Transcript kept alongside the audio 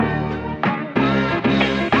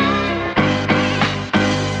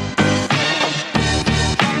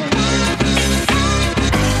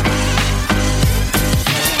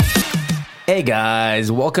Hey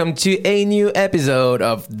guys, welcome to a new episode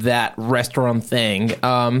of That Restaurant Thing.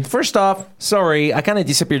 First off, sorry, I kind of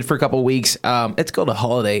disappeared for a couple of weeks. It's called a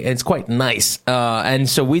holiday, and it's quite nice. And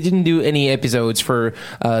so we didn't do any episodes for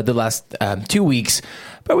the last 2 weeks.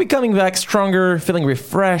 But we're coming back stronger, feeling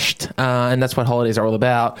refreshed, and that's what holidays are all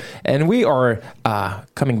about. And we are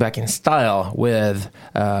coming back in style with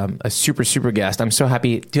a super guest. I'm so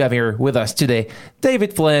happy to have here with us today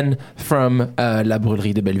David Flynn from La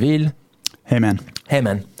Brûlerie de Belleville. Hey, man. Hey,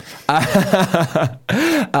 man.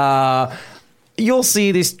 You'll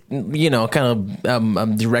see this, kind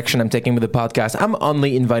of direction I'm taking with the podcast. I'm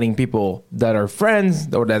only inviting people that are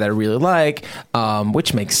friends or that I really like,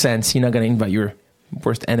 which makes sense. You're not going to invite your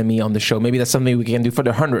worst enemy on the show. Maybe that's something we can do for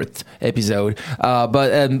the 100th episode.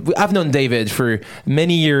 But I've known David for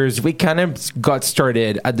many years. We kind of got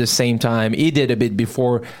started at the same time. He did a bit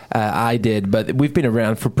before I did, but we've been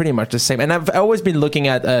around for pretty much the same. And I've always been looking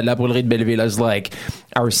at La Brûlerie de Belleville as like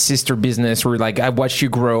our sister business, where like I watched you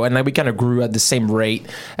grow, and like we kind of grew at the same rate.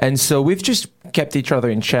 And so we've just kept each other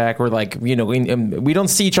in check. Or like, we don't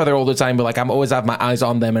see each other all the time, but like I'm always have my eyes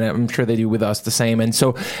on them, and I'm sure they do with us the same. And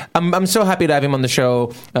so I'm so happy to have him on the show.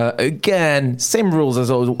 Again, same rules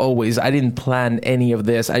as always. I didn't plan any of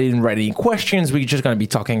this. I didn't write any questions. We're just going to be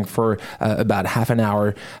talking for about half an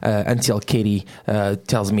hour until Katie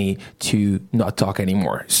tells me to not talk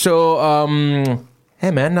anymore. So,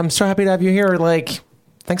 hey man, I'm so happy to have you here. Like,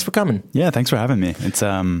 thanks for coming. Yeah, thanks for having me.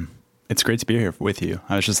 It's great to be here with you.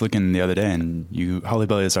 I was just looking the other day, and Holly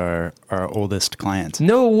Belly is our oldest client.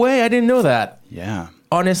 No way, I didn't know that. Yeah.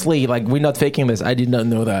 Honestly, like, we're not faking this. I did not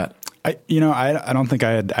know that. I don't think I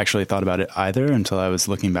had actually thought about it either until I was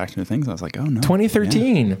looking back to things. I was like, oh no.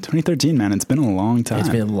 2013. Yeah. 2013, man. It's been a long time. It's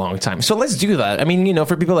been a long time. So let's do that. I mean,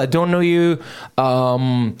 for people that don't know you,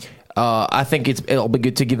 I think it'll be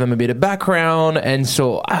good to give them a bit of background. And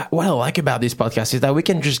so what I like about this podcast is that we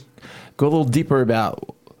can just go a little deeper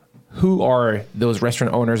about who are those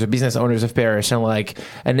restaurant owners or business owners of Paris,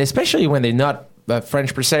 and especially when they're not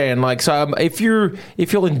French per se, and like, so if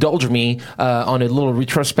you'll indulge me on a little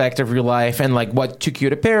retrospect of your life and like what took you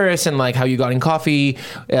to Paris and like how you got in coffee,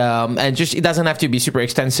 and just, it doesn't have to be super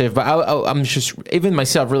extensive, but I'm just, even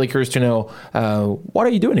myself, really curious to know what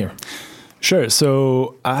are you doing here? Sure.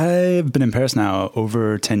 So I've been in Paris now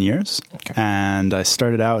over 10 years, and I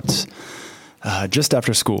started out just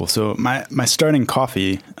after school. So my start in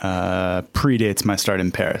coffee predates my start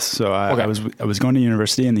in Paris. So I was going to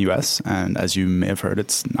university in the US, and as you may have heard,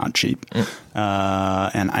 it's not cheap.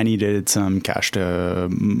 And I needed some cash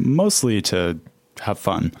mostly to have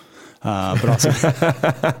fun. But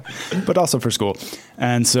also for school.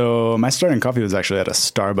 And so my start in coffee was actually at a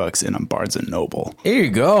Starbucks in a Barnes & Noble. Here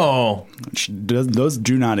you go. Those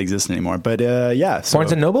do not exist anymore. But yeah. So,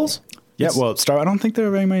 Barnes & Nobles? Yeah, well, I don't think there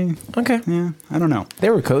were very many. Okay. Yeah, I don't know.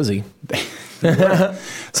 They were cozy.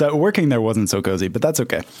 So working there wasn't so cozy, but that's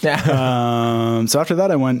okay. Yeah. So after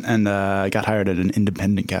that, I went and got hired at an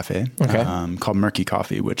independent cafe called Murky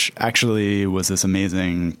Coffee, which actually was this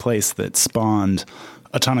amazing place that spawned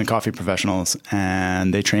a ton of coffee professionals,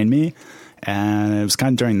 and they trained me. And it was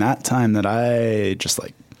kind of during that time that I just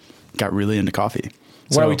like got really into coffee.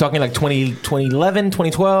 What are we talking, like 2011,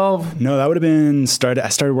 2012? No, that would have been I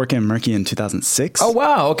started working at Murky in 2006. Oh,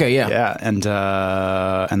 wow. Okay, yeah. Yeah, and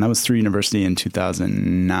that was through university in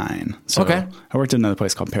 2009. So okay. I worked at another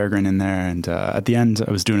place called Peregrine in there, and at the end,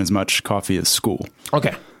 I was doing as much coffee as school.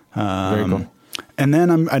 Okay. Very cool. And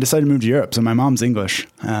then I decided to move to Europe. So my mom's English,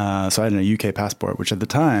 so I had a UK passport, which at the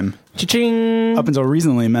time, Cha-ching! Up until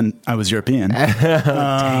recently, meant I was European.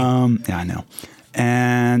 Yeah, I know.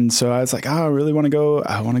 And so I was like, I really want to go.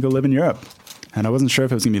 I want to go live in Europe. And I wasn't sure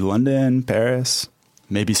if it was going to be London, Paris,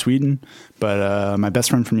 maybe Sweden. But my best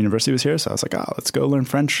friend from university was here. So I was like, let's go learn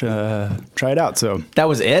French, try it out. So that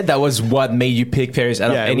was it? That was what made you pick Paris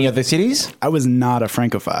out of any other cities? I was not a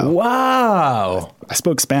Francophile. Wow. I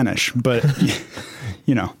spoke Spanish, but,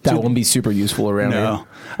 That wouldn't be super useful around here.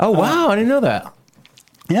 Oh, wow. I didn't know that.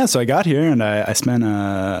 Yeah. So I got here, and I spent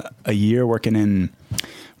a year working in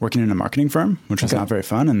a marketing firm, which was not very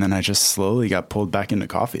fun. And then I just slowly got pulled back into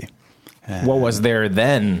coffee. What was there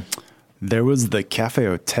then? There was the Café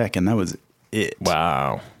au Tech, and that was it.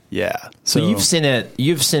 Wow. Yeah. So you've seen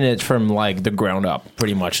it from like the ground up,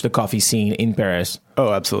 pretty much, the coffee scene in Paris.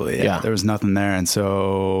 Oh, absolutely. Yeah. There was nothing there. And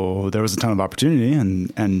so there was a ton of opportunity.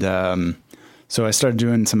 And so I started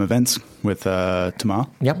doing some events with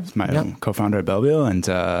Thomas, my co-founder at Belleville. And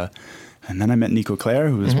then I met Nico Claire,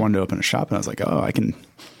 who was wanting to open a shop. And I was like,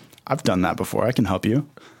 I've done that before. I can help you.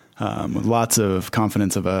 with lots of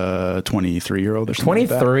confidence of a 23-year-old or something.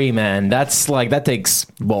 23, man. That's like, that takes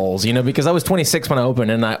balls, you know, because I was 26 when I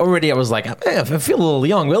opened, and I was like, I feel a little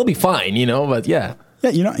young, but it'll be fine, you know, but yeah. Yeah,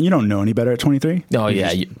 you don't know any better at 23. Oh,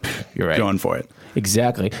 yeah, you're right. Going for it.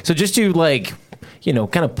 Exactly. So just to like, you know,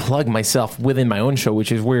 kind of plug myself within my own show,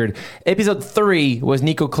 which is weird. Episode 3 was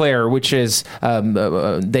Nico Claire, which is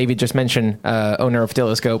David just mentioned, owner of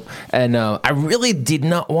Telescope. And I really did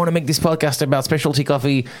not want to make this podcast about specialty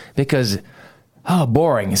coffee because,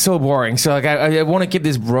 boring, so boring. So like, I want to keep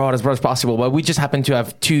this broad as possible. But we just happen to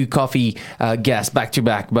have 2 coffee guests back to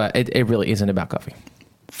back, but it really isn't about coffee.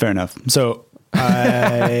 Fair enough. So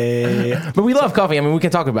but we love coffee. I mean, we can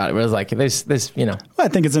talk about it. But it's like this, you know. Well, I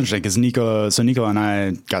think it's interesting because Nico and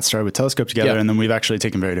I got started with Telescope together, and then we've actually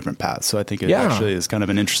taken very different paths. So I think it actually is kind of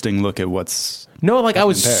an interesting look at what's. No, like I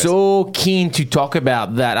was so keen to talk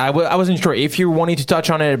about that. I wasn't sure if you wanted to touch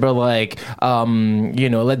on it, but like, you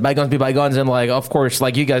know, let bygones be bygones. And like, of course,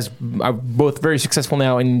 like you guys are both very successful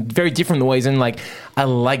now in very different ways. And like, I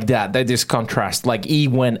like that this contrast, like he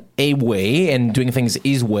went a way and doing things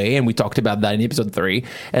his way. And we talked about that in episode 3.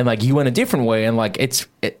 And like you went a different way. And like,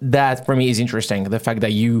 that for me is interesting. The fact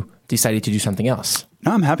that you decided to do something else.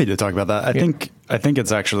 No, I'm happy to talk about that. I think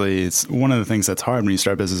it's one of the things that's hard when you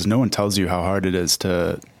start business. No one tells you how hard it is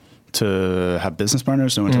to have business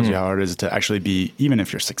partners. No one tells you how hard it is to actually be, even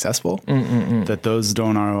if you're successful, that those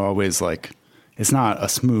don't are always like, it's not a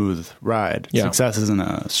smooth ride. Yeah. Success isn't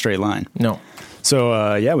a straight line. No.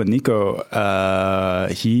 So, with Nico,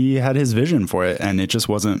 he had his vision for it and it just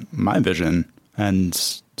wasn't my vision. And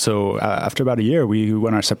so after about a year, we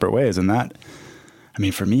went our separate ways, and that, I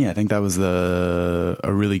mean, for me, I think that was a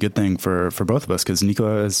really good thing for both of us, because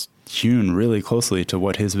Nico has hewn really closely to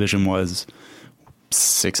what his vision was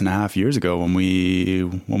 6.5 years ago when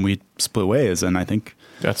we split ways. And I think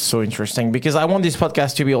that's so interesting, because I want this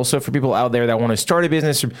podcast to be also for people out there that want to start a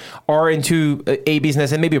business or into a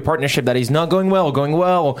business and maybe a partnership that is not going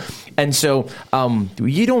well. And so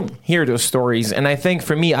you don't hear those stories. And I think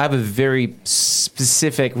for me, I have a very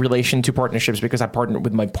specific relation to partnerships because I partner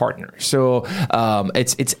with my partner. So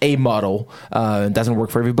it's a model. It doesn't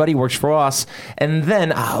work for everybody, works for us. And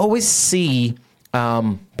then I always see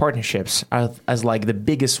partnerships as like the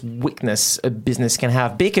biggest weakness a business can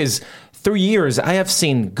have, because through years I have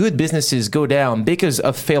seen good businesses go down because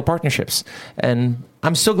of failed partnerships. And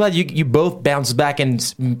I'm so glad you both bounced back in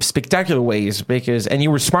spectacular ways, and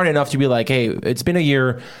you were smart enough to be like, hey, it's been a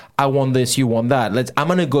year, I want this, you want that, I'm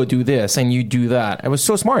gonna go do this, and you do that. It was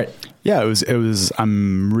so smart. Yeah, it was.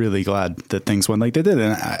 I'm really glad that things went like they did,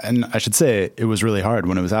 and I should say it was really hard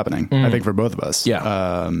when it was happening. I think for both of us,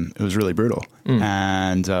 it was really brutal,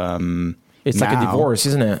 and it's now, like a divorce,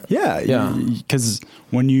 isn't it? Yeah. Because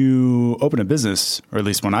when you open a business, or at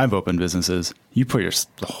least when I've opened businesses, you put your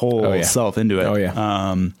whole self into it. Oh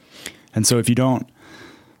yeah. And so if you don't,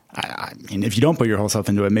 if you don't put your whole self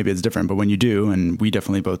into it, maybe it's different. But when you do, and we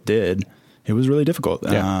definitely both did, it was really difficult.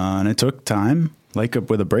 Yeah. And it took time, like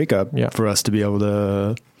with a breakup, for us to be able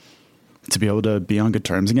to be on good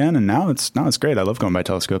terms again. And now it's great. I love going by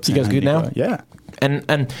Telescopes. You guys good now? Yeah.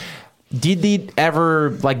 And did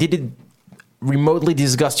it remotely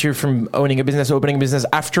disgust you from opening a business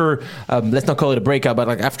after, let's not call it a breakup, but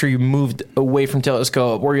like after you moved away from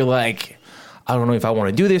Telescope, where you're like, I don't know if I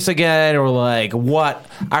want to do this again, or like what,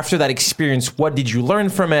 after that experience, what did you learn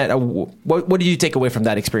from it? What did you take away from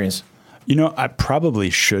that experience? You know, I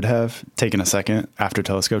probably should have taken a second after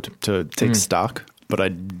Telescope to take stock, but I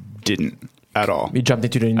didn't at all. You jumped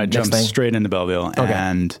into the next thing? I jumped straight into Belleville,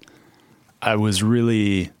 and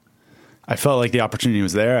I felt like the opportunity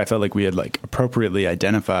was there. I felt like we had like appropriately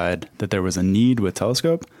identified that there was a need with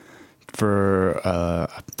Telescope for a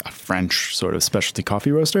French sort of specialty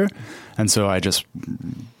coffee roaster. And so I just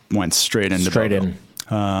went straight into Belleville.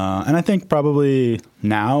 And I think probably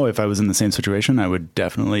now, if I was in the same situation, I would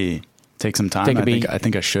definitely take some time. I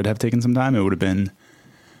think I should have taken some time. It would have been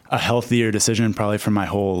a healthier decision probably for my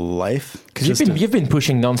whole life. Because you've been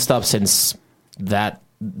pushing nonstop since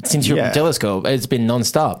you're in Telescope. It's been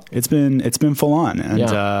nonstop. It's been full on,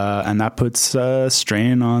 and that puts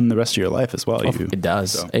strain on the rest of your life as well. It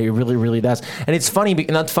does. So. It really, really does. And it's funny,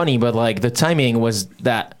 not funny, but like the timing was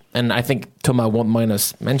that. And I think Thomas won't mind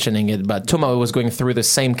us mentioning it, but Thomas was going through the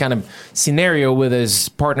same kind of scenario with his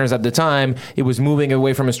partners at the time. He was moving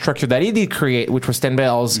away from a structure that he did create, which was 10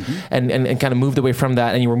 Bells, and kind of moved away from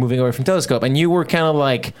that. And you were moving away from Telescope, and you were kind of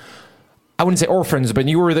like, I wouldn't say orphans, but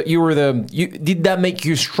did that make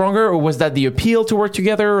you stronger, or was that the appeal to work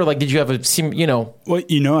together, or like did you have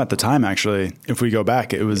Well, at the time, actually, if we go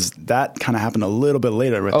back, it was that kind of happened a little bit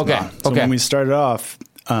later with Thomas. So when we started off,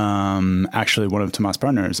 actually one of Tomas'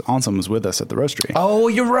 partners, Anselm, was with us at the roastery. Oh,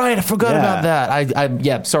 you're right. I forgot about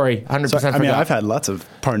that. Sorry, 100% So, forgot. I mean, I've had lots of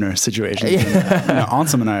partner situations. And,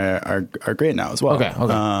 Anselm and I are great now as well. Okay.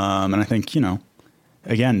 And I think,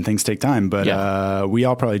 again, things take time, but we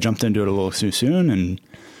all probably jumped into it a little too soon, and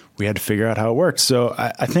we had to figure out how it works. So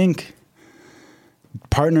I think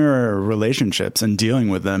partner relationships and dealing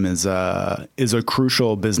with them is a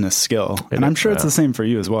crucial business skill. And I'm sure it's the same for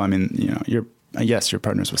you as well. I mean, you're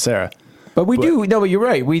partners with Sarah. But but you're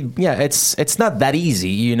right. It's not that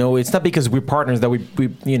easy. It's not because we're partners that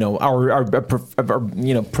our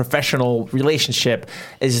professional relationship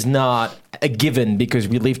is not a given because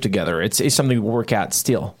we live together. It's something we work at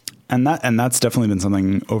still. And that's definitely been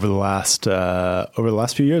something over the last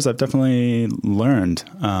few years I've definitely learned.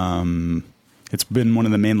 It's been one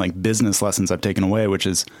of the main business lessons I've taken away, which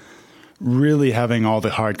is really having all the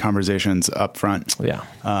hard conversations up front. Yeah.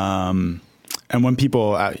 And when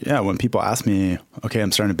people ask me, okay,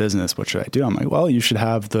 I'm starting a business, what should I do? I'm like, well, you should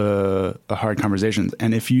have the hard conversations.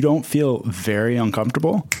 And if you don't feel very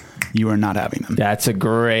uncomfortable, you are not having them.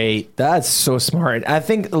 That's so smart. I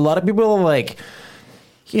think a lot of people are like,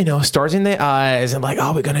 stars in their eyes and like,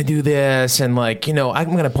 oh, we're going to do this. And like, I'm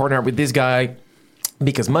going to partner up with this guy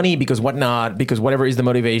because money, because whatnot, because whatever is the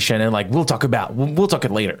motivation. And like, we'll talk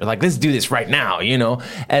it later. Like, let's do this right now,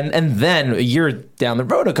 and then a year down the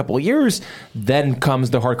road, a couple of years, then comes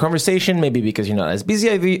the hard conversation, maybe because you're not as busy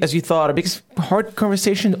as you thought, or because hard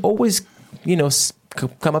conversation always,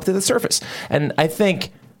 come up to the surface. And I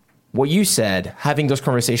think what you said, having those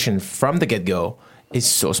conversations from the get-go, is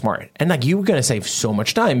so smart. And like, you're going to save so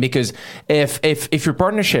much time, because if your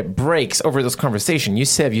partnership breaks over this conversation, you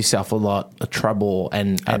save yourself a lot of trouble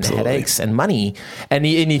and headaches and money. And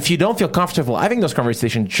if you don't feel comfortable having those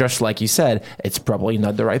conversations, just like you said, it's probably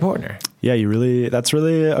not the right partner. Yeah, that's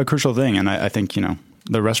really a crucial thing. And I think,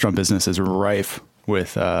 the restaurant business is rife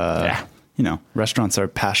with, restaurants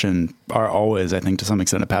are always, I think, to some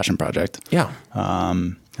extent, a passion project. Yeah.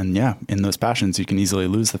 And in those passions, you can easily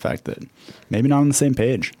lose the fact that maybe not on the same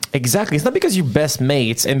page. Exactly. It's not because you're best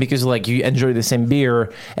mates and because like you enjoy the same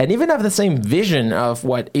beer and even have the same vision of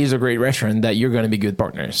what is a great restaurant that you're going to be good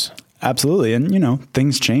partners. Absolutely. And,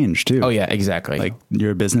 things change too. Oh, yeah, exactly. Like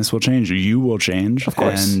your business will change, you will change. Of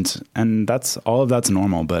course. And all of that's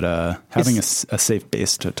normal. But having a safe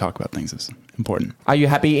base to talk about things is important. Are you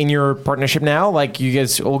happy in your partnership now? Like, you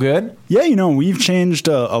guys all good? Yeah, we've changed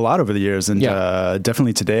a lot over the years. And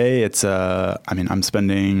definitely today, it's, I'm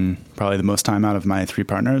spending probably the most time out of my three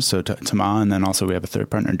partners. So Tama, and then also we have a third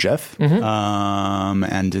partner, Jeff. Mm-hmm.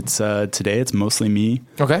 And it's today, it's mostly me.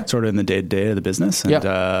 Okay. Sort of in the day-to-day of the business. And,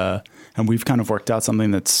 and we've kind of worked out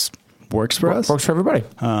something that's works for us. Works for everybody.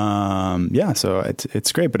 So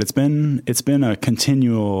it's great, but it's been a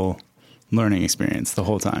continual learning experience the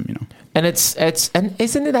whole time, And and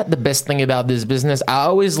isn't that the best thing about this business? I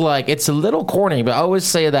always it's a little corny, but I always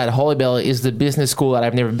say that Holy Bell is the business school that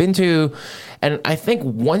I've never been to. And I think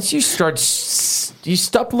once you stop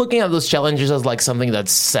looking at those challenges as like something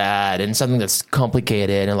that's sad and something that's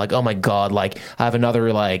complicated and like, oh my God, like I have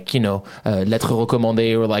another lettre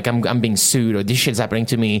recommandée, or like I'm being sued, or this shit's happening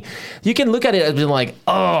to me. You can look at it as being like,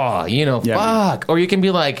 oh, fuck. Or you can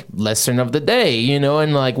be like, lesson of the day,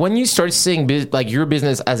 and like when you start seeing your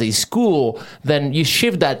business as a school, then you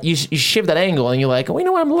shift that angle and you're like, oh,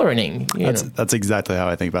 what I'm learning. That's exactly how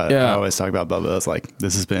I think about it. Yeah. I always talk about Bubba as like,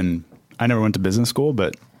 I never went to business school,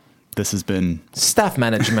 but this has been staff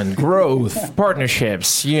management, growth,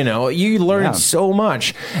 partnerships. You learn so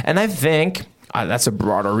much. And I think that's a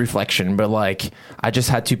broader reflection, but like I just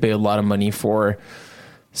had to pay a lot of money for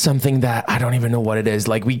something that I don't even know what it is.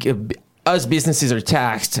 Like us businesses are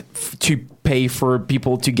taxed to pay for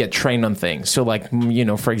people to get trained on things. So like,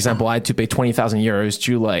 for example, I had to pay 20,000 euros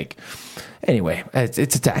to anyway, it's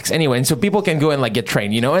a tax anyway. And so people can go and like get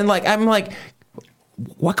trained, and like, I'm like,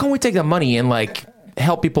 why can't we take that money and like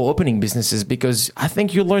help people opening businesses? Because I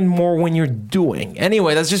think you learn more when you're doing.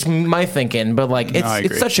 Anyway, that's just my thinking, but like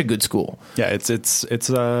it's such a good school. Yeah, it's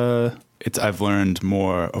I've learned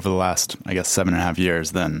more over the last, I guess, 7.5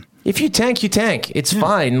 years than. If you tank, you tank. It's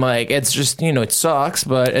fine. Like it's just, it sucks,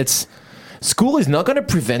 but school is not going to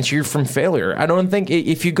prevent you from failure. I don't think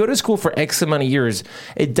if you go to school for X amount of years,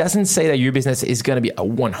 it doesn't say that your business is going to be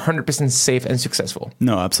 100% safe and successful.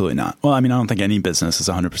 No, absolutely not. Well, I don't think any business is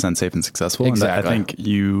 100% safe and successful. Exactly. And I think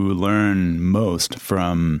you learn most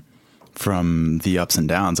from the ups and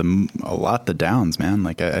downs, and a lot the downs, man.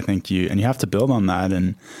 Like I think you have to build on that.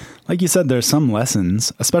 And like you said, there's some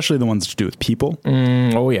lessons, especially the ones to do with people.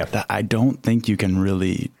 That I don't think you can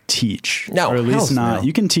really teach. No, or at least not. No.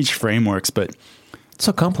 You can teach frameworks, but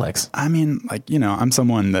So complex. I mean, like, I'm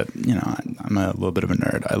someone that, I'm a little bit of a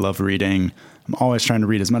nerd. I love reading. I'm always trying to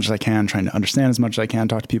read as much as I can, trying to understand as much as I can,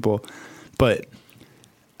 talk to people. But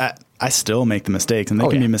I still make the mistakes, and they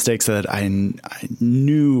can be mistakes that I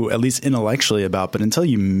knew at least intellectually about, but until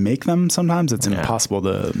you make them, sometimes it's impossible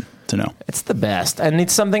to know. It's the best. And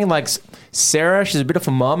it's something like Sarah, she's a bit of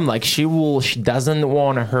a mom. Like she doesn't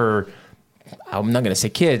want her, I'm not going to say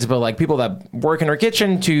kids, but like people that work in her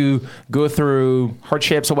kitchen to go through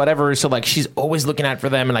hardships or whatever. So like she's always looking out for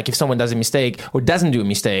them. And like if someone does a mistake or doesn't do a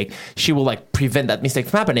mistake, she will like prevent that mistake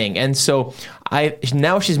from happening. And so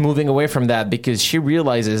now she's moving away from that because she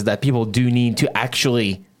realizes that people do need to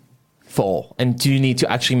actually fall and do need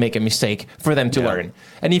to actually make a mistake for them to learn.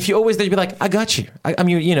 And if you always be like, I got you. I'm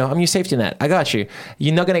your safety net. I got you.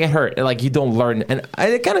 You're not going to get hurt. Like you don't learn. And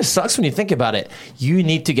it kind of sucks when you think about it. You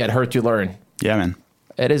need to get hurt to learn. Yeah, man.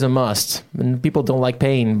 It is a must. And people don't like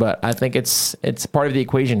pain, but I think it's part of the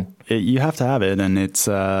equation. You have to have it, and it's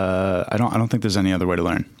I don't think there's any other way to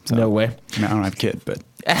learn. So, no way. I mean, I don't have a kid, but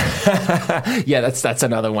yeah, that's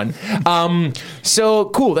another one. So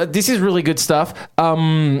cool. This is really good stuff. I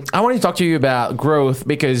want to talk to you about growth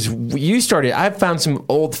because you started. I found some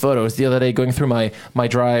old photos the other day going through my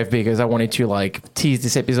drive because I wanted to like tease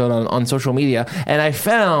this episode on social media, and I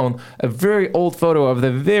found a very old photo of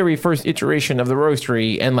the very first iteration of the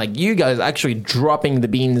roastery, and like you guys actually dropping the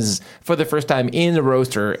beans for the first time in the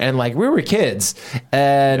roaster, and like we were kids,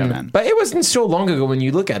 and but it wasn't so long ago when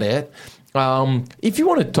you look at it. If you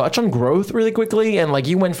want to touch on growth really quickly, and like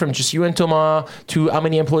you went from just you and Thomas to how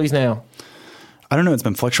many employees now? I don't know. It's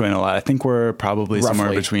been fluctuating a lot. I think we're probably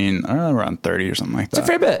somewhere between around 30 or something like that. It's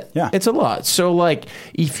a fair bit. Yeah. It's a lot. So like,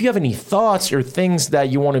 if you have any thoughts or things that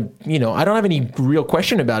you want to, I don't have any real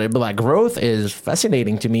question about it, but like growth is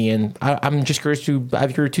fascinating to me. And I'm just curious to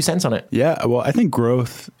have your 2 cents on it. Yeah. Well, I think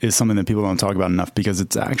growth is something that people don't talk about enough because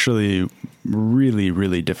it's actually really,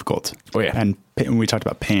 really difficult. Oh yeah. And when we talked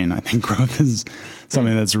about pain, I think growth is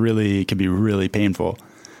something that's can be really painful.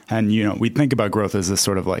 And, we think about growth as this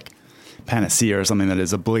sort of like panacea or something that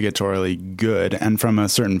is obligatorily good, and from a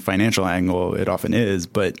certain financial angle it often is,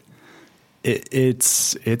 but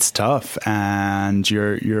it's tough, and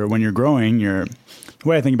you're when you're growing, the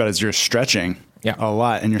way I think about it is you're stretching a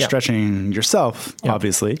lot, and you're stretching yourself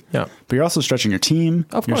obviously, but you're also stretching your team,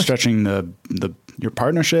 you're stretching your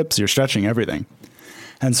partnerships, you're stretching everything.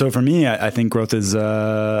 And so for me, I think growth is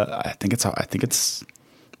I think it's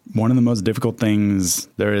one of the most difficult things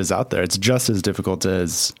there is out there. It's just as difficult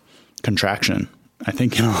as contraction, I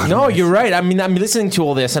think. No, you're right. I mean, I'm listening to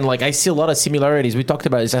all this and like I see a lot of similarities. We talked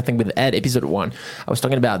about this, I think, with Ed, episode 1. I was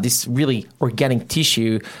talking about this really organic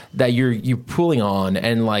tissue that you're pulling on,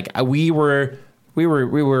 and like we were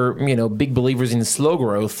big believers in slow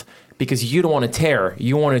growth because you don't want to tear.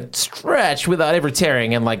 You want to stretch without ever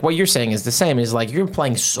tearing. And like what you're saying is the same. Is like you're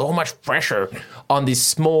applying so much pressure on these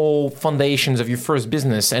small foundations of your first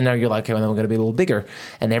business. And now you're like, oh, I'm going to be a little bigger.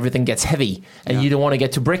 And everything gets heavy. And you don't want to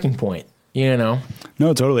get to breaking point, No,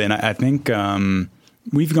 totally. And I think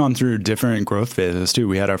we've gone through different growth phases too.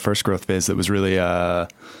 We had our first growth phase that was really,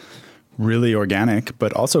 really organic,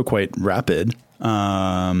 but also quite rapid.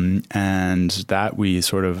 And that we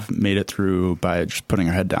sort of made it through by just putting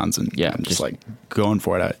our head down and just like going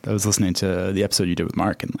for it. I was listening to the episode you did with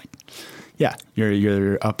Mark, and like,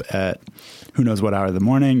 you're up at who knows what hour of the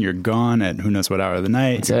morning, you're gone at who knows what hour of the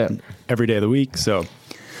night, every day of the week. So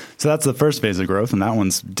that's the first phase of growth, and that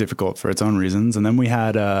one's difficult for its own reasons. And then we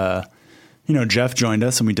had, Jeff joined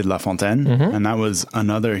us and we did La Fontaine, and that was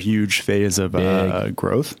another huge phase of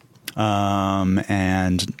growth. And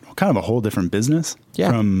kind of a whole different business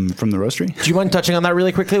from the roastery. Do you mind touching on that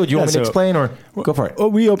really quickly? Would you want me to explain, or go for it?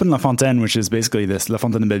 Well, we opened La Fontaine, which is basically this La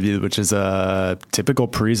Fontaine de Belleville, which is a typical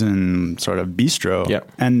Parisian sort of bistro. Yeah.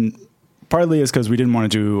 And partly is because we didn't want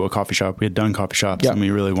to do a coffee shop. We had done coffee shops and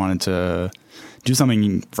we really wanted to do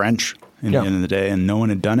something French in the end of the day, and no one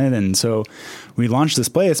had done it. And so we launched this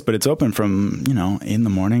place, but it's open from, 8 in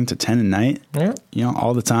the morning to 10 at night,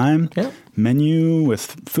 all the time. Yeah. Menu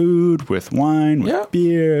with food, with wine, with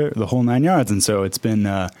beer, the whole 9 yards. And so it's been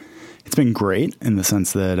great in the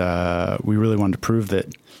sense that we really wanted to prove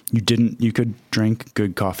that you could drink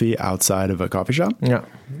good coffee outside of a coffee shop. Yeah.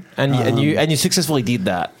 And you successfully did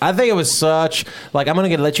that. I think it was such, like, I'm going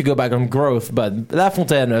to let you go back on growth, but La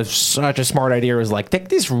Fontaine was such a smart idea. It was like, take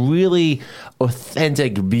this really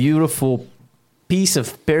authentic, beautiful piece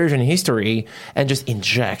of Parisian history and just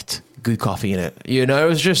inject good coffee in it. You know, it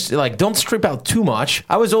was just like, don't strip out too much.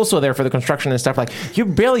 I was also there for the construction and stuff. Like, you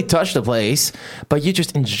barely touched the place, but you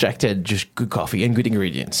just injected just good coffee and good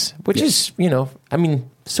ingredients, which is, you know, I mean,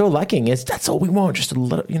 so lacking. That's all we want, just a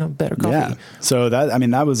little, you know, better coffee. Yeah. So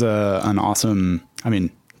that was an awesome,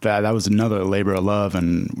 that was another labor of love.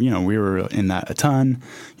 And, you know, we were in that a ton.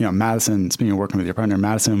 You know, Madison, speaking of working with your partner,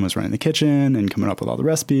 Madison was running the kitchen and coming up with all the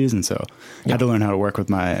recipes. And so I had to learn how to work with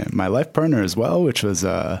my life partner as well, which was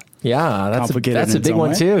complicated. That's a big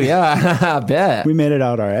one too. Yeah, I bet. We made it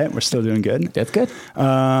out all right. We're still doing good. That's good.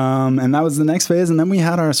 And that was the next phase. And then we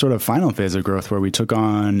had our sort of final phase of growth where we took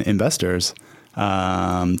on investors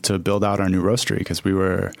to build out our new roastery, because we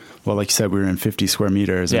were, well, like you said, we were in 50 square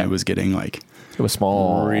meters and it was getting like, it was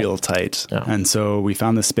small, real tight. Yeah. And so we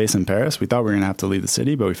found this space in Paris. We thought we were going to have to leave the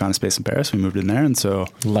city, but we found a space in Paris. We moved in there. And so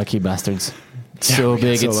lucky bastards. So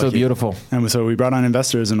big. It's so beautiful. And so we brought on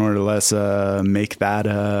investors in order to let us make that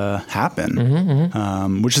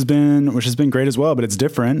happen, which has been great as well. But it's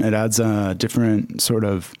different. It adds different sort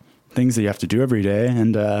of things that you have to do every day.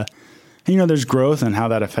 And you know, there's growth and how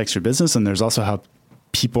that affects your business. And there's also how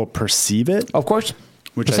people perceive it. Of course.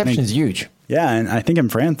 Which perception is huge. Yeah, and I think in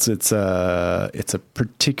France it's a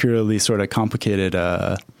particularly sort of complicated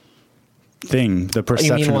thing. The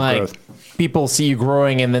perception of growth. People see you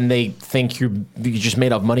growing and then they think you just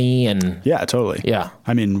made up money and yeah, totally. Yeah,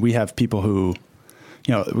 I mean, we have people who,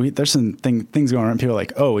 you know, there's some things going on. People are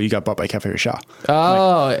like, oh, you got bought by Café Richard.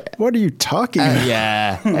 Oh, like, what are you talking about?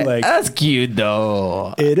 Yeah, like, that's cute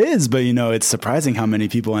though. It is, but you know, it's surprising how many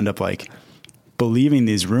people end up like believing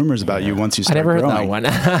these rumors about you once you start growing. I never heard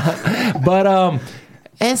that one. But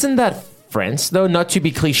isn't that France, though? Not to be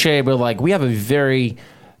cliche, but like we have a very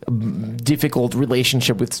difficult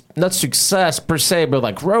relationship with not success per se, but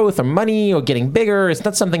like growth or money or getting bigger. It's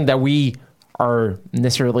not something that we are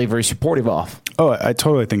necessarily very supportive of. Oh, I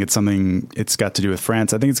totally think it's something, it's got to do with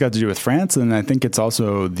France. I think it's got to do with France. And I think it's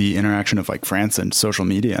also the interaction of like France and social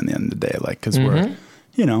media at the end of the day. Like, cause we're,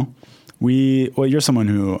 you know, you're someone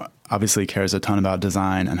who obviously cares a ton about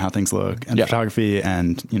design and how things look and photography.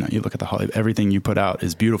 And, you know, you look at everything you put out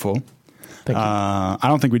is beautiful. Thank you. I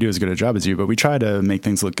don't think we do as good a job as you, but we try to make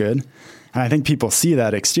things look good. And I think people see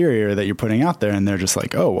that exterior that you're putting out there and they're just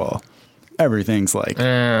like, oh, well, everything's like,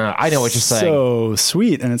 I know what you're saying. So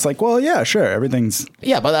sweet. And it's like, well, yeah, sure. Everything's.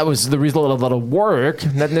 Yeah, but that was the result of a lot of work,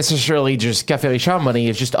 not necessarily just Café Richard money.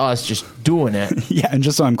 It's just us just doing it. Yeah. And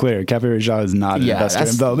just so I'm clear, Café Richard is not an investor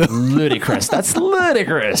in Belleville. Ludicrous. That's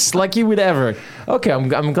ludicrous. Like you would ever. Okay.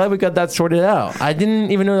 I'm glad we got that sorted out. I didn't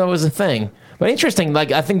even know that was a thing. But interesting,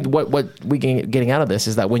 like I think what we getting out of this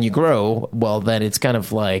is that when you grow, well, then it's kind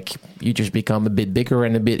of like you just become a bit bigger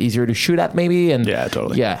and a bit easier to shoot at, maybe. And yeah,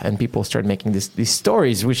 totally. Yeah, and people start making these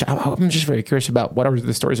stories, which I'm just very curious about. What are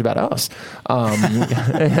the stories about us?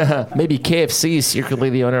 Maybe KFC is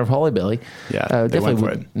secretly the owner of Holy Billy. Yeah, definitely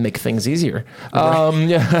would make things easier. Oh,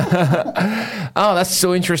 that's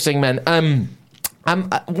so interesting, man.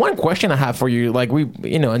 One question I have for you, like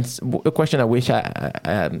and a question I wish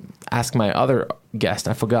I asked my other guest,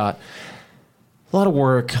 I forgot. A lot of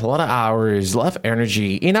work, a lot of hours, a lot of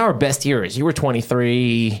energy. In our best years, you were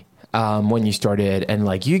 23 when you started, and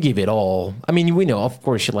like you give it all. I mean, we know, of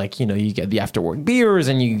course, you get the after work beers,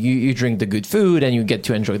 and you drink the good food, and you get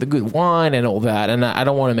to enjoy the good wine and all that. And I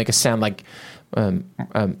don't want to make it sound like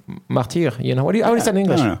martyr, you know, how do you say in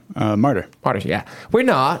English? Martyr. Martyr, yeah. We're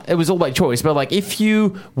not. It was all by choice. But like,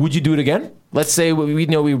 would you do it again? Let's say we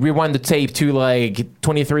rewind the tape to like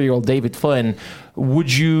 23-year-old David Flynn.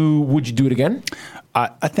 Would you do it again?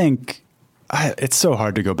 I think it's so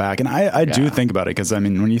hard to go back, and I do think about it because I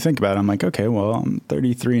mean, when you think about it, I'm like, okay, well, I'm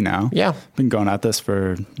 33 now. Yeah, been going at this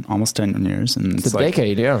for almost 10 years, and it's a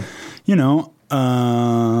decade. Yeah, you know.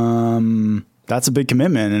 That's a big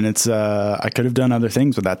commitment, and it's I could have done other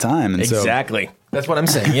things with that time. And exactly. That's what I'm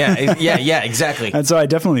saying. Yeah, exactly. And so I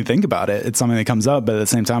definitely think about it. It's something that comes up, but at the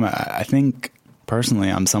same time, I think personally,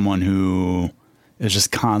 I'm someone who is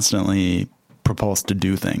just constantly propulsed to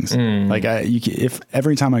do things. Like if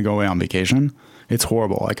every time I go away on vacation, it's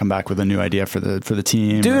horrible. I come back with a new idea for the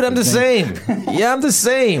team. Dude, I'm the same. Yeah, I'm the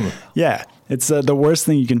same. Yeah. It's the worst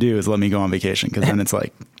thing you can do is let me go on vacation, because then it's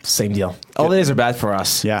like same deal. Holidays are bad for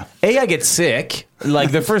us. Yeah. I get sick.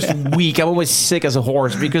 Like the first week, I'm always sick as a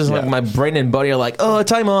horse because like my brain and body are like, oh,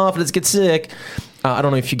 time off, let's get sick. I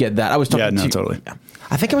don't know if you get that. I was talking to totally.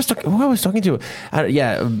 I think I was talking. Who I was talking to?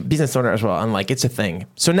 A business owner as well. I'm like, it's a thing.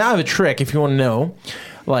 So now I have a trick. If you want to know,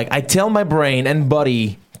 like I tell my brain and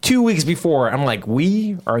body 2 weeks before, I'm like,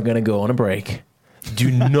 we are gonna go on a break.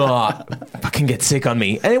 do not fucking get sick on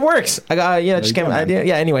me. And it works. I got, just came idea.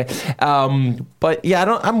 Yeah, anyway. But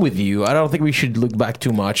yeah, I'm with you. I don't think we should look back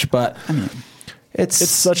too much, but it's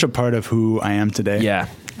such a part of who I am today. Yeah.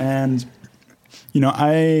 And,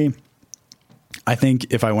 I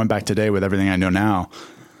think if I went back today with everything I know now,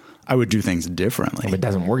 I would do things differently. It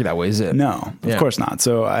doesn't work that way, is it? No, of course not.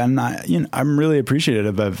 So I'm really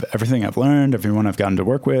appreciative of everything I've learned, everyone I've gotten to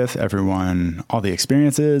work with, all the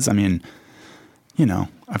experiences. I mean,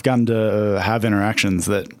 I've gotten to have interactions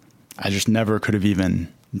that I just never could have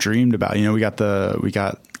even dreamed about. We got the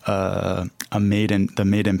Made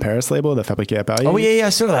in Paris label, the Fabriqué à Paris. Oh yeah, I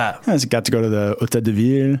saw that. I got to go to the Hôtel de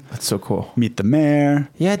Ville. That's so cool. Meet the mayor.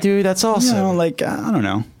 Yeah, dude, that's awesome. I don't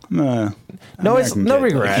know. It's no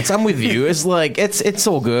regrets. I'm with you. It's like it's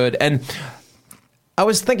all good. And I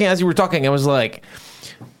was thinking as you were talking, I was like,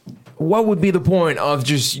 what would be the point of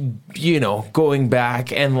just going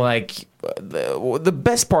back and like the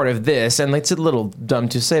best part of this, and it's a little dumb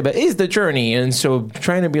to say, but is the journey. And so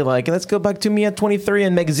trying to be like, let's go back to me at 23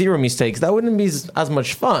 and make zero mistakes, that wouldn't be as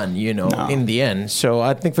much fun, in the end. So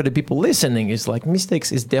I think for the people listening, it's like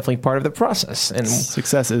mistakes is definitely part of the process, and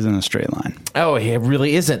success isn't a straight line. Oh, it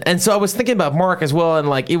really isn't. And so I was thinking about Mark as well, and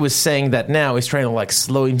like he was saying that now he's trying to like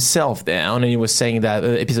slow himself down, and he was saying that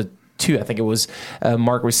episode 2, I think it was,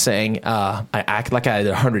 Mark was saying, I act like I had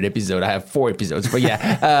 100 episodes. I have 4 episodes, but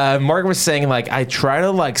yeah, Mark was saying like, I try to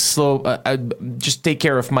like just take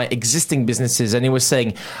care of my existing businesses. And he was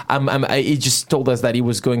saying, he just told us that he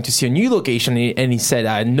was going to see a new location, and he said,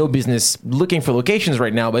 I had no business looking for locations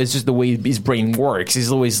right now, but it's just the way his brain works.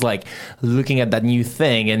 He's always like looking at that new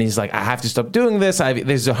thing, and he's like, I have to stop doing this.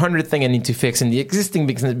 There's 100 things I need to fix in the existing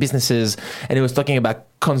businesses. And he was talking about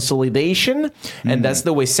consolidation, and that's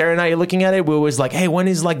the way Sarah and I are looking at it. We're always like, hey, when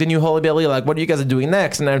is like the new Holy Belly? Like, what are you guys doing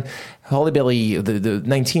next? And then Holy Belly, the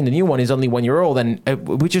 19, the new one, is only 1 year old, and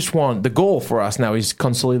we just want, the goal for us now is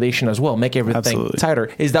consolidation as well, make everything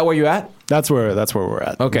tighter. Is that where you're at? That's where we're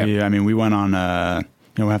at. Okay. We went on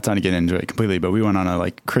we don't have time to get into it completely, but we went on a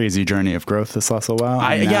like crazy journey of growth this last little while.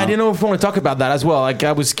 I didn't know if we want to talk about that as well. Like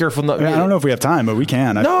I was careful. I don't know if we have time, but we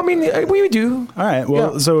can. We do. All right.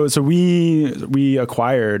 Well, so we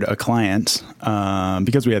acquired a client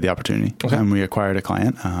because we had the opportunity, and we acquired a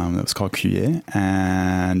client that was called Cuyer,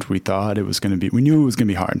 and we thought we knew it was going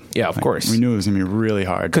to be hard. Yeah, of course. We knew it was going to be really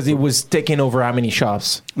hard because it was taking over how many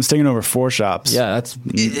shops? It was taking over 4 shops. Yeah,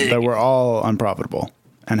 that were all unprofitable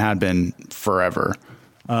and had been forever.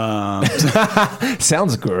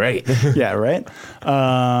 Sounds great. Yeah, right.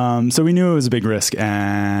 So we knew it was a big risk,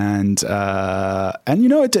 and it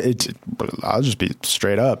I'll just be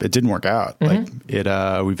straight up. It didn't work out. Like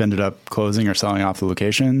we've ended up closing or selling off the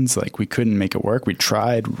locations. Like we couldn't make it work. We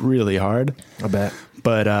tried really hard. I bet.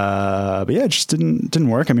 But yeah, it just didn't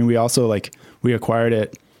work. I mean, we also we acquired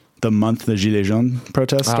it the month the Gilets jaunes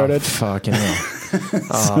protest started. Fucking hell.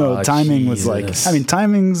 So timing was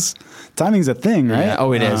timing's a thing, right? Yeah.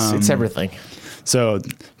 Oh, it is. It's everything. So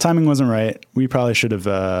timing wasn't right. We probably should have,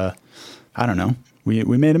 I don't know. We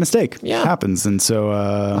made a mistake. Yeah. It happens. And so,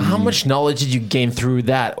 how much knowledge did you gain through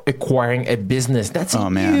that acquiring a business? That's a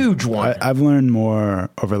huge one. I've learned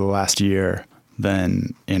more over the last year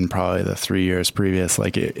than in probably the 3 years previous.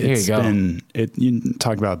 Like you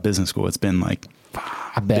talk about business school. It's been like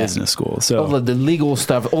business school. So all the legal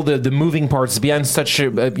stuff, all the moving parts behind such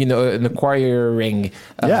an acquiring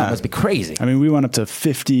must be crazy. I mean, we went up to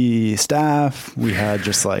 50 staff. We had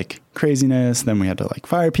just like craziness. Then we had to like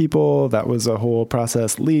fire people. That was a whole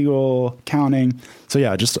process, legal, accounting. So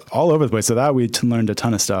yeah, just all over the place. So that we learned a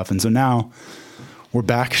ton of stuff. And so now we're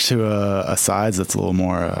back to a size that's a little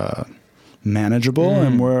more manageable,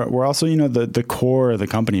 and we're also the core of the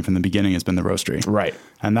company from the beginning has been the roastery, right?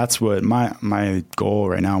 And that's what my goal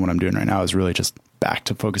right now, what I'm doing right now, is really just back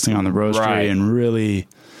to focusing on the roastery and really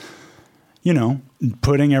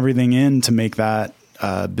putting everything in to make that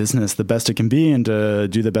business the best it can be, and to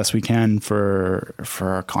do the best we can for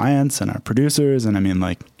our clients and our producers. And I mean,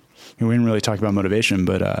 like, we didn't really talk about motivation,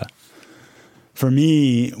 but for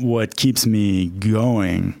me, what keeps me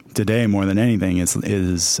going today more than anything has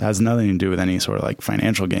nothing to do with any sort of like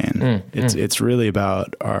financial gain. It's really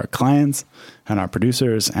about our clients and our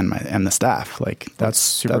producers and the staff. Like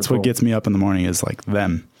that's cool. What gets me up in the morning is like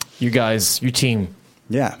them. You guys, your team.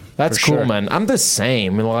 Yeah, that's cool, man. I'm the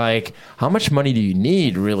same. Like, how much money do you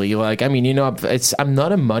need, really? Like, I mean, I'm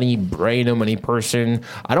not a money brain, a money person.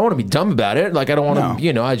 I don't want to be dumb about it. Like, I don't want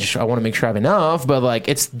to, I want to make sure I have enough. But like,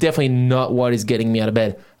 it's definitely not what is getting me out of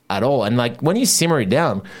bed at all. And like, when you simmer it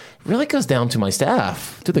down, it really goes down to my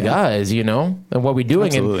staff, to the guys, and what we're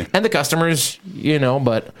doing, and the customers,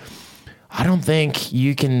 But I don't think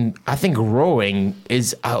you can. I think growing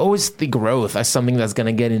is. I always think growth as something that's going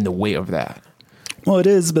to get in the way of that. Well, it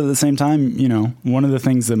is, but at the same time, one of the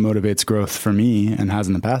things that motivates growth for me and has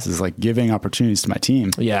in the past is like giving opportunities to my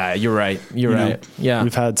team. Yeah, you're right. You're right. Yeah.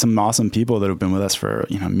 We've had some awesome people that have been with us for,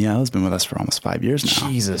 Mia's been with us for almost 5 years now.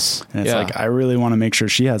 Jesus. And it's like, I really want to make sure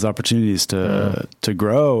she has opportunities to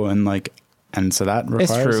grow and so that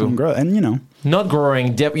requires some growth. And, not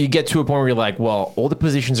growing, you get to a point where you're like, well, all the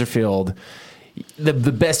positions are filled. The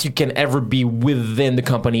best you can ever be within the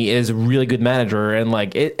company is a really good manager, and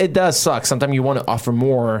like it does suck. Sometimes you want to offer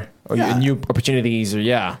more or new opportunities,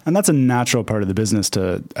 and that's a natural part of the business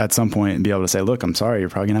to at some point be able to say, look, I'm sorry, you're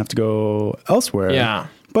probably gonna have to go elsewhere.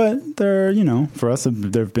 But there, for us,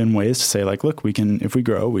 there have been ways to say like, look, if we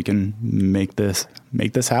grow, we can make this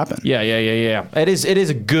happen. Yeah. It is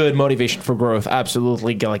a good motivation for growth.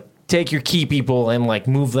 Absolutely. Like, take your key people and like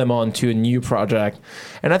move them on to a new project.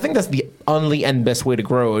 And I think that's the only and best way to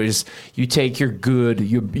grow is you take your good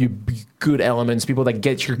elements, people that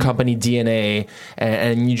get your company DNA,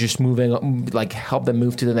 and you just help them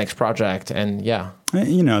move to the next project. And at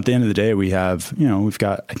the end of the day, we've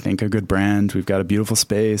got, I think, a good brand. We've got a beautiful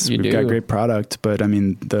space. We've got great product. But I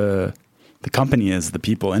mean, the company is the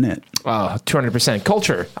people in it. 200%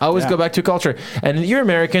 culture. I always go back to culture. And you're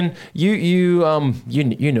American. You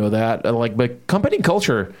know that. But company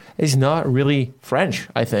culture is not really French.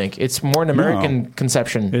 I think it's more an American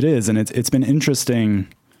conception. It is, and it's been interesting.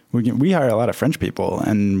 We hire a lot of French people,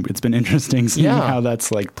 and it's been interesting seeing how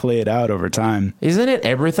that's like played out over time. Isn't it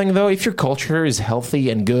everything though? If your culture is healthy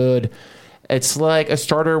and good. It's like a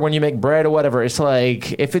starter when you make bread or whatever. It's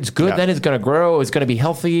like if it's good, then it's going to grow. It's going to be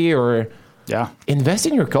healthy. Or invest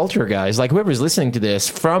in your culture, guys. Like whoever's listening to this,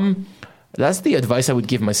 that's the advice I would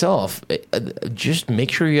give myself. Just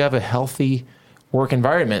make sure you have a healthy work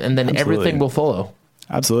environment, and then everything will follow.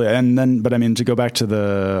 Absolutely. And then, but I mean, to go back to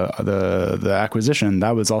the acquisition,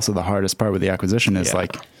 that was also the hardest part with the acquisition is how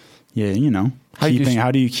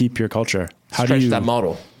do you keep your culture? How stretch do you that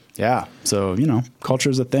model? Yeah. So, culture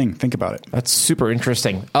is a thing. Think about it. That's super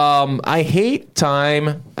interesting. I hate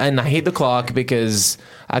time and I hate the clock because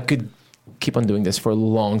I could keep on doing this for a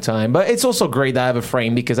long time, but it's also great that I have a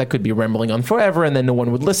frame because I could be rambling on forever and then no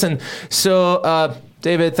one would listen. So,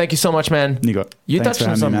 David, thank you so much, man. Nico, you touched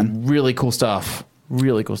on some really cool stuff.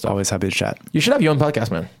 Really cool stuff. Always happy to chat. You should have your own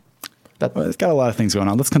podcast, man. It's got a lot of things going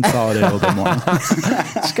on. Let's consolidate a little bit more.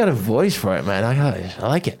 It's got a voice for it, man. I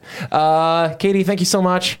like it. Katie, thank you so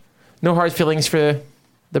much. No hard feelings for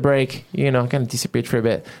the break. Kind of disappeared for a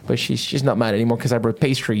bit, but she's not mad anymore because I brought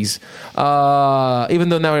pastries. Even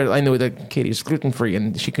though now I know that Katie is gluten free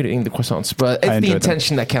and she could eat the croissants, but it's the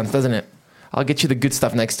intention that counts, doesn't it? I'll get you the good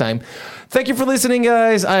stuff next time. Thank you for listening,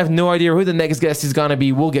 guys. I have no idea who the next guest is going to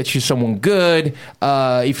be. We'll get you someone good.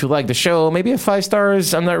 If you like the show, maybe a 5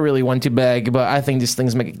 stars. I'm not really one to beg, but I think these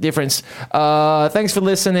things make a difference. Thanks for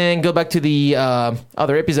listening. Go back to the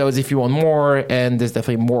other episodes if you want more, and there's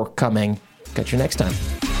definitely more coming. Catch you next time.